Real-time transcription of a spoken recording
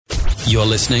You're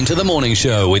listening to The Morning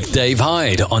Show with Dave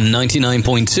Hyde on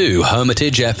 99.2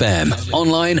 Hermitage FM,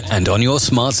 online and on your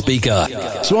smart speaker.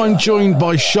 So I'm joined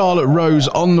by Charlotte Rosse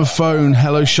on the phone.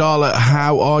 Hello, Charlotte.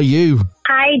 How are you?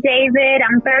 Hi, David.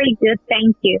 I'm very good,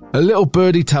 thank you. A little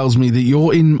birdie tells me that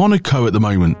you're in Monaco at the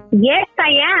moment. Yes,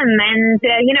 I am. And,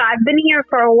 I've been here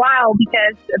for a while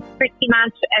because pretty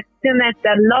much as soon as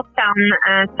the lockdown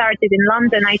started in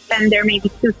London, I spent there maybe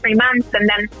 2-3 months, and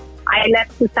then I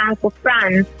left to south of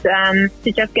France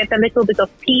to just get a little bit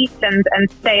of peace and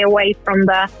stay away from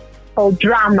the whole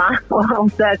drama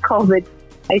of the COVID.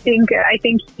 I think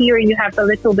here you have a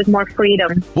little bit more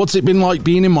freedom. What's it been like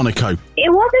being in Monaco?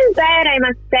 It wasn't bad, I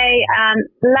must say.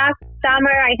 Last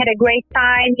summer I had a great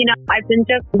time. I've been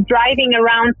just driving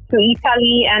around to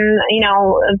Italy and,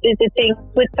 visiting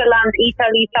Switzerland,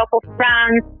 Italy, south of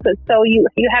France. So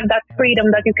you have that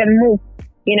freedom that you can move,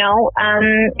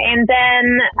 and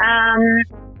then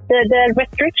the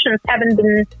restrictions haven't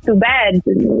been too bad.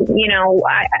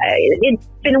 It's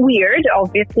been weird,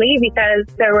 obviously, because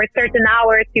there were certain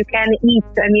hours you can eat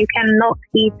and you cannot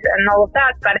eat and all of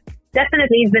that, but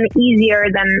definitely it's been easier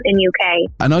than in UK.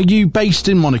 And are you based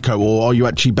in Monaco, or are you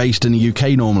actually based in the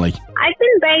UK normally? I've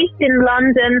been based in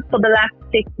London for the last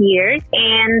 6 years,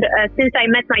 and since I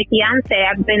met my fiance,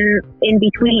 I've been in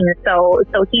between. So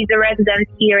he's a resident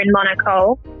here in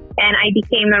Monaco, and I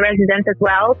became a resident as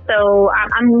well. So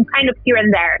I'm kind of here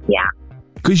and there, yeah.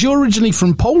 Because you're originally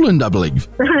from Poland, I believe.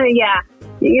 Yeah,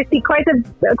 you see quite a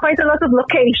lot of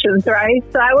locations, right?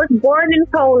 So I was born in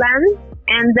Poland.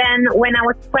 And then when I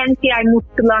was 20, I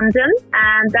moved to London,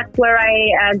 and that's where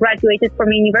I graduated from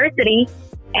university.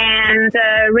 And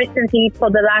recently, for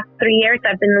the last 3 years,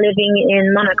 I've been living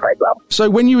in Monaco as well. So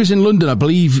when you was in London, I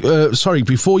believe,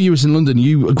 before you was in London,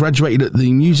 you graduated at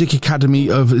the Music Academy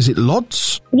of, is it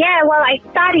Lodz? Yeah, well, I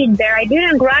studied there. I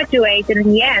didn't graduate in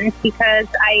the end because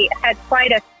I had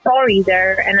quite a story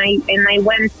there, and I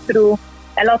went through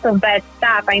a lot of bad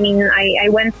stuff. I mean, I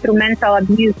went through mental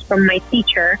abuse from my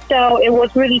teacher. So it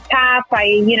was really tough.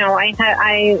 I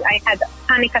had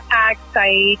panic attacks.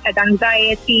 I had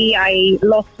anxiety. I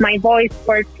lost my voice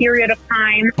for a period of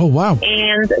time. Oh, wow.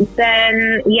 And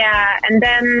then, the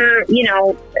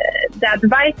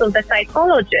advice of the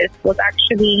psychologist was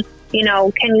actually,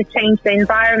 can you change the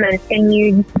environment?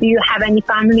 Do you have any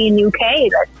family in UK,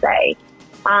 let's say?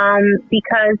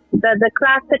 Because the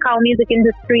classical music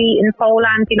industry in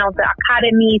Poland, the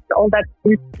academies, all that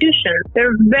institutions,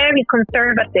 they're very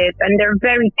conservative and they're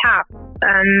very tough.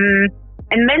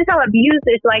 And mental abuse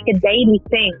is like a daily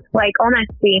thing. Like,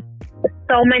 honestly,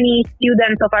 so many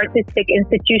students of artistic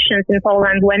institutions in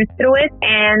Poland went through it.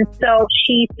 And so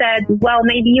she said, well,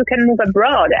 maybe you can move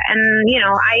abroad. And,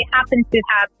 I happen to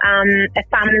have a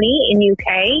family in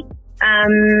UK.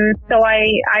 So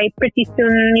I pretty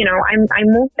soon, I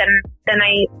moved, and then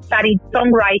I studied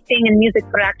songwriting and music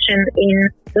production in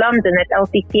London at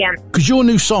LCCM. Because your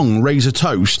new song, Raise a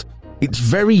Toast, it's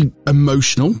very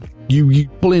emotional. You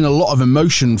pull in a lot of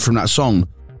emotion from that song,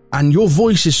 and your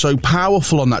voice is so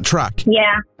powerful on that track.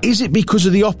 Yeah. Is it because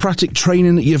of the operatic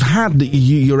training that you've had that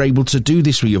you're able to do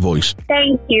this with your voice?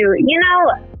 Thank you.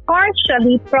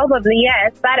 Partially, probably,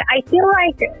 yes. But I feel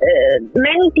like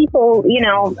many people, you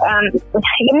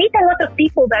meet a lot of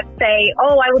people that say,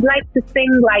 oh, I would like to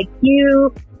sing like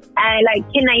you.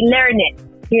 Can I learn it?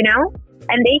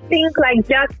 And they think like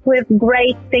just with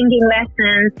great singing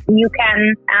lessons, you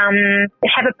can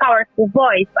have a powerful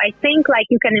voice. I think like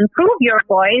you can improve your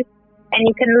voice and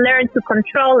you can learn to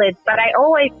control it. But I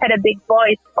always had a big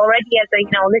voice already as a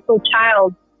little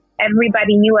child.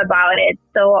 Everybody knew about it.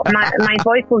 So my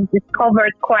voice was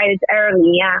discovered quite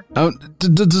early, yeah. Oh,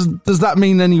 does that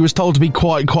mean then you was told to be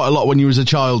quite a lot when you was a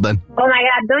child then? Oh my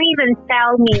God, don't even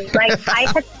tell me. Like, I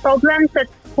had problems at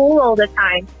school all the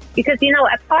time. Because,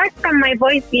 apart from my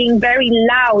voice being very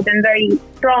loud and very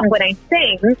strong when I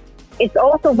sing, it's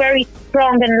also very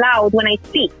strong and loud when I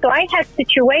speak. So I had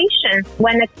situations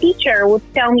when a teacher would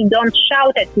tell me, don't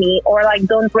shout at me, or like,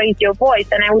 don't raise your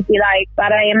voice. And I would be like,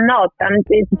 but I am not.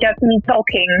 It's just me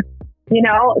talking,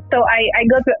 So I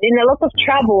got in a lot of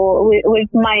trouble with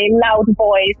my loud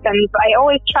voice. And I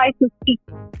always try to speak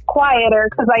quieter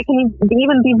because I can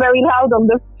even be very loud on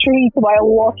the street while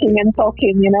walking and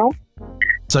talking,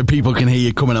 So people can hear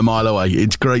you coming a mile away.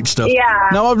 It's great stuff. Yeah.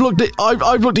 Now I've looked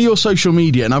at your social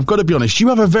media, and I've got to be honest, you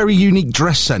have a very unique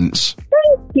dress sense.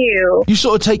 Thank you. You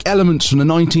sort of take elements from the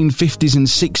 1950s and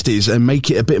 60s and make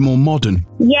it a bit more modern.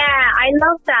 Yeah, I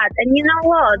love that. And you know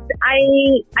what? I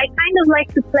kind of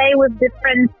like to play with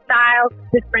different styles,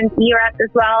 different eras as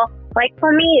well. Like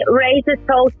for me, Raise a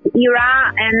Toast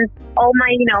era and all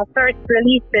my, first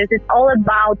releases, it's all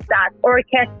about that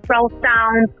orchestral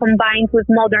sound combined with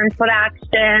modern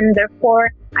production. Therefore,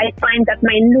 I find that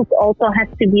my look also has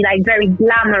to be like very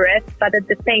glamorous, but at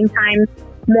the same time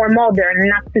more modern,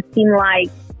 not to seem like,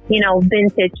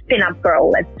 vintage pinup girl,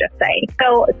 let's just say.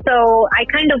 So I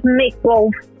kind of mix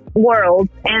both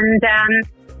worlds, and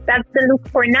that's the look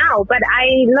for now. But I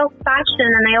love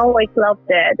fashion, and I always loved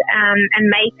it. And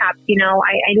makeup,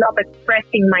 I love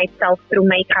expressing myself through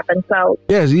makeup and clothes.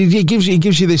 Yeah, it gives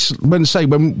you this. When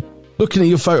looking at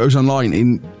your photos online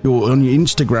on your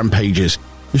Instagram pages,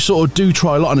 you sort of do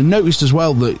try a lot. And I noticed as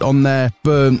well that on there,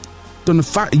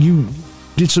 you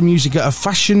did some music at a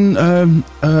fashion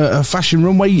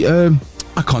runway.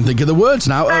 I can't think of the words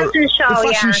now.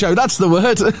 Fashion show, that's the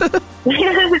word.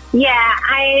 Yeah,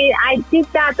 I did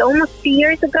that almost 2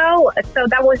 years ago. So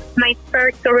that was my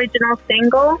first original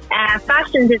single. A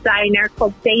fashion designer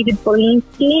called David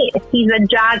Boliński. He's a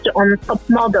judge on Top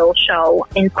Model show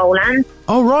in Poland.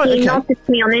 Oh, right. He noticed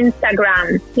me on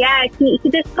Instagram. Yeah, he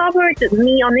discovered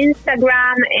me on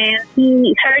Instagram, and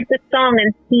he heard the song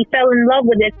and he fell in love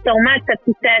with it so much that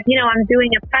he said, I'm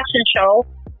doing a fashion show.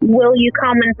 Will you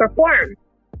come and perform?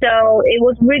 So it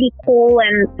was really cool,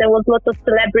 and there was lots of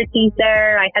celebrities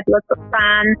there. I had lots of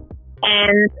fun.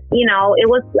 And, it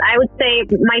was, I would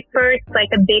say, my first,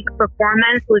 a big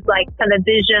performance was,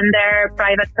 television there,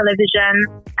 private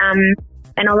television,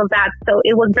 and all of that. So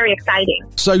it was very exciting.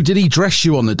 So did he dress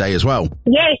you on the day as well?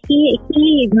 Yeah,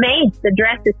 he made the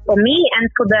dresses for me and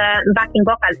for the backing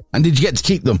vocalist. And did you get to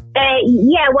keep them?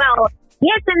 Yeah, well,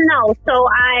 yes and no. So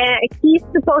he's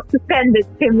supposed to send it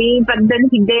to me, but then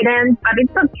he didn't. But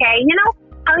it's okay.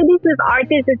 How it is with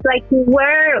artists, it's like you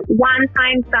wear one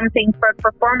time something for a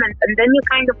performance, and then you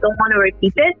kind of don't want to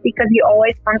repeat it because you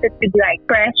always want it to be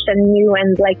fresh and new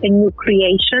and a new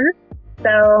creation.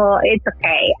 So it's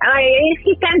okay. If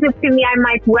he sends it to me, I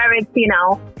might wear it,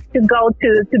 to go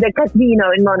to the casino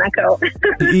in Monaco.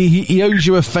 He owes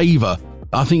you a favour.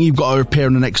 I think you've got to appear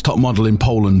on the Next Top Model in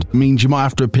Poland. It means you might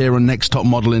have to appear on Next Top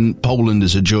Model in Poland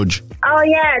as a judge. Oh,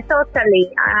 yeah, totally.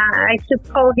 I should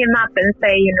call him up and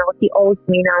say, he owes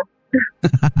me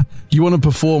now. You want to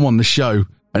perform on the show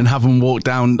and have him walk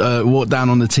down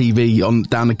on the TV,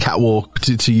 down the catwalk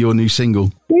to your new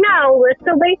single? No.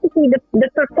 So basically, the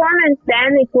performance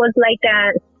then, it was like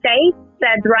a stage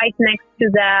set right next to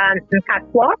the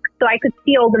catwalk. So I could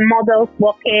see all the models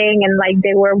walking, and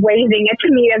they were waving at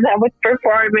me as I was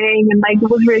performing, and it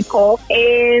was really cool.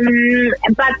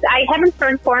 But I haven't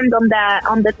performed on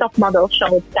the Top Model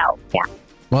show itself. Yeah.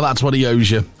 Well, that's what he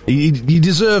owes you. You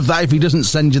deserve that if he doesn't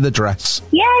send you the dress.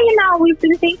 Yeah, we've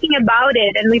been thinking about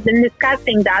it, and we've been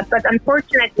discussing that. But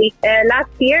unfortunately, last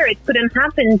year it couldn't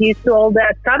happen due to all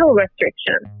the travel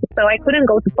restrictions. So I couldn't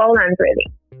go to Poland, really.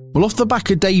 Well, off the back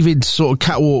of David's sort of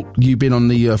catwalk, you've been on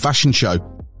the fashion show.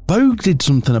 Vogue did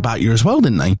something about you as well,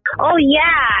 didn't they? Oh,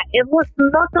 yeah. It was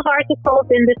lots of articles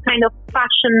in this kind of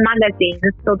fashion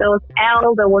magazines. So there was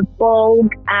Elle, there was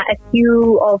Vogue, a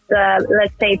few of the,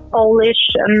 let's say, Polish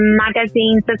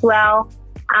magazines as well.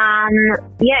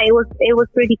 Yeah, it was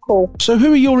pretty cool. So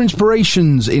who are your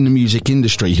inspirations in the music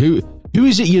industry? Who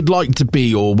is it you'd like to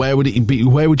be, or where would it be?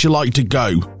 Where would you like to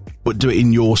go, but do it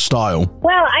in your style?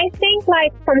 Well, I think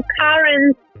from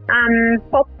current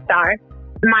pop stars,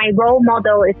 my role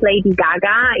model is Lady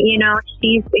Gaga.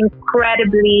 She's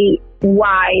incredibly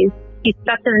wise. She's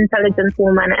such an intelligent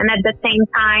woman. And at the same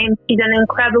time, she's an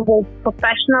incredible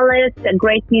professionalist, a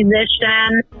great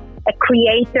musician, a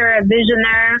creator, a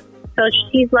visionary. So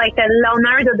she's like a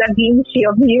Leonardo da Vinci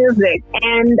of music.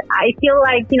 And I feel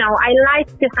like, I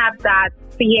like to have that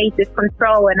creative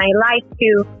control, and I like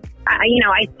to,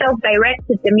 I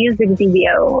self-directed the music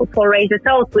video for Raise a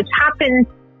Toast, which happened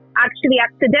actually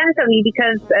accidentally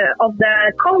because of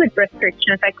the COVID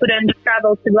restrictions. I couldn't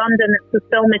travel to London to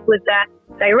film it with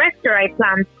the director I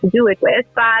planned to do it with,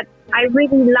 but I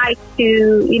really like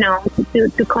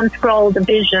to control the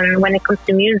vision when it comes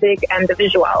to music and the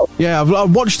visuals. Yeah,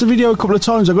 I've watched the video a couple of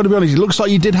times. I've got to be honest, it looks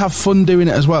like you did have fun doing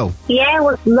it as well. Yeah, it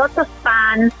was lots of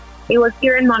fun. It was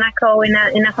here in Monaco in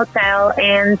a hotel,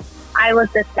 and I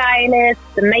was the stylist,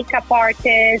 the makeup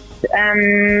artist,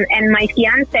 and my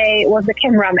fiance was the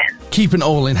cameraman. Keeping it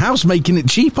all in-house, making it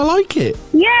cheap. I like it.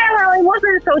 Yeah, well, it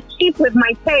wasn't so cheap with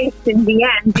my taste in the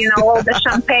end. All the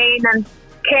champagne and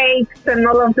cakes and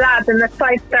all of that in a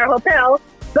 5-star hotel.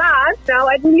 But,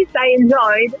 at least I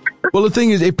enjoyed. Well, the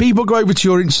thing is, if people go over to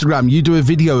your Instagram, you do a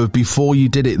video of before you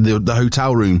did it, the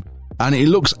hotel room. And it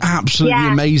looks absolutely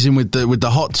amazing with the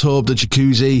hot tub, the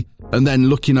jacuzzi. and then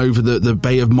looking over the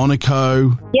Bay of Monaco.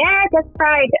 Yeah, that's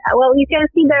right. Well, you can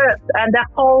see the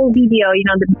whole video,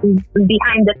 the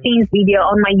behind the scenes video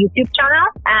on my YouTube channel.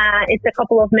 It's a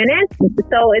couple of minutes,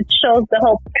 so it shows the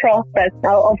whole process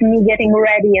of me getting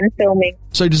ready and filming.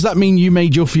 So does that mean you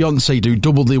made your fiance do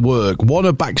double the work? One,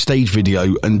 a backstage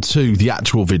video, and two, the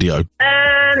actual video?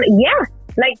 Yeah.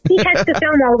 Like, he has to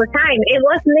film all the time. It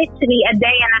was literally a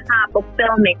day and a half of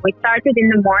filming. We started in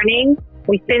the morning,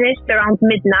 we finished around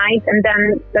midnight, and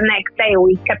then the next day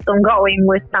we kept on going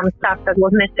with some stuff that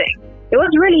was missing. It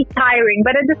was really tiring,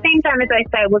 but at the same time, as I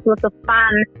said, it was lots of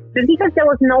fun. Just because there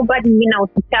was nobody,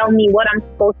 to tell me what I'm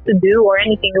supposed to do or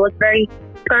anything. It was very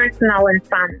personal and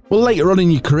fun. Well, later on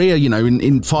in your career,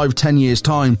 in 5-10 years'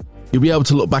 time, you'll be able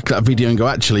to look back at that video and go,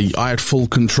 actually, I had full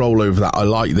control over that. I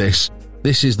like this.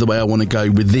 This is the way I want to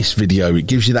go with this video. It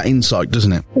gives you that insight,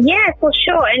 doesn't it? Yeah, for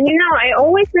sure. And, I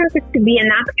always wanted to be an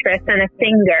actress and a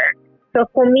singer. So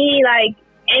for me, like,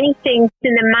 anything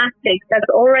cinematic, that's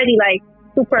already, like,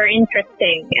 super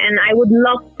interesting. And I would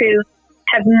love to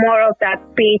have more of that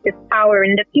creative power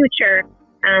in the future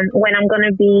when I'm going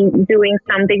to be doing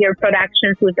some bigger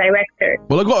productions with directors.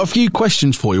 Well, I've got a few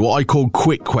questions for you, what I call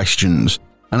quick questions.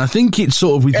 And I think it's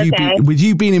sort of with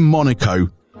you being in Monaco,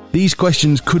 these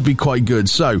questions could be quite good.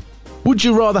 So, would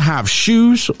you rather have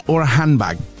shoes or a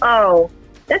handbag? Oh,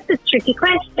 that's a tricky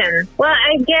question. Well,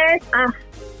 I guess,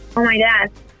 oh my God.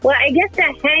 Well, I guess a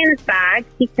handbag,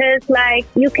 because, like,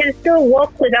 you can still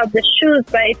walk without the shoes,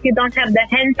 but if you don't have the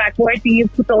handbag, where do you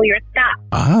put all your stuff?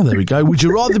 Ah, there we go. Would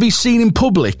you rather be seen in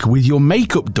public with your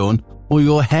makeup done or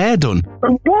your hair done?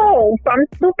 Both. I'm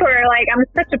I'm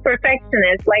such a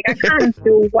perfectionist. Like, I can't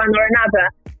do one or another.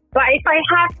 But if I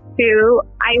have to,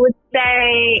 I would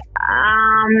say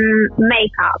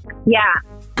makeup. Yeah.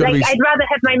 I'd rather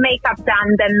have my makeup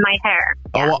done than my hair.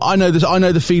 Yeah. Oh, well, I know this. I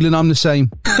know the feeling. I'm the same.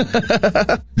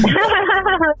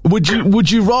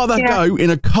 Would you rather go in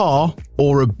a car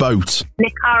or a boat? In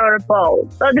a car or a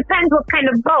boat? Well, it depends what kind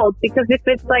of boat. Because if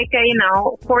it's like a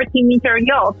 40-meter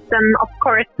yacht, then of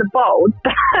course the boat.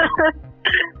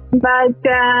 But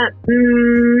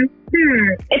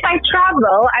if I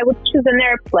travel, I would choose an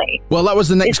airplane. Well, that was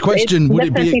the next question. Would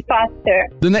it be faster?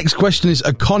 The next question is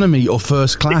economy or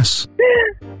first class?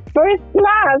 First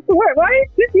class? Why is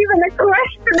this even a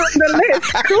question on the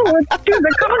list? Who would choose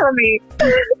economy?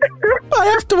 I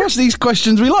have to ask these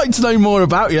questions. We like to know more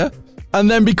about you. And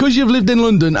then because you've lived in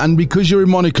London and because you're in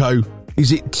Monaco,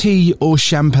 is it tea or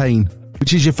champagne?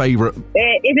 Which is your favourite?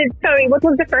 Sorry, what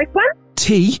was the first one?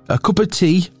 Tea, a cup of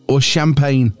tea or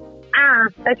champagne? Ah,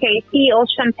 okay, tea or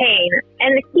champagne.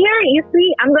 And here, you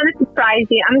see, I'm going to surprise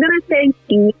you. I'm going to say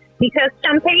tea because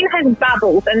champagne has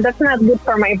bubbles and that's not good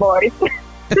for my voice.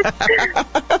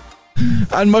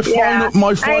 And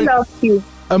I love tea.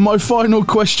 And my final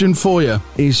question for you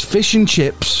is fish and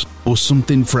chips or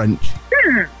something French?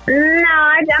 No,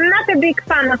 I'm not a big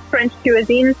fan of French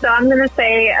cuisine, so I'm going to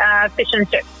say fish and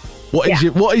chips.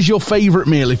 What is your favourite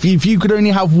meal? If you could only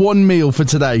have one meal for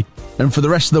today and for the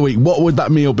rest of the week, what would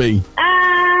that meal be?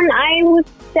 I would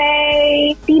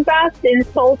say sea bass in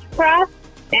salt crust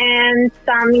and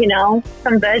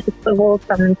some vegetables,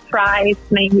 some fries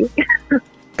maybe.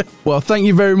 Well, thank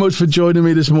you very much for joining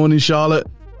me this morning, Charlotte.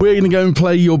 We're going to go and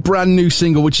play your brand new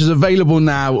single, which is available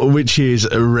now, which is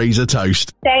Razor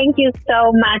Toast. Thank you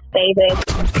so much, David.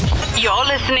 You're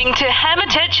listening to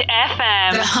Hermitage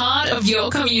FM, the heart of your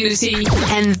community.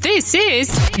 And this is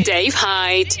Dave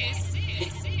Hyde.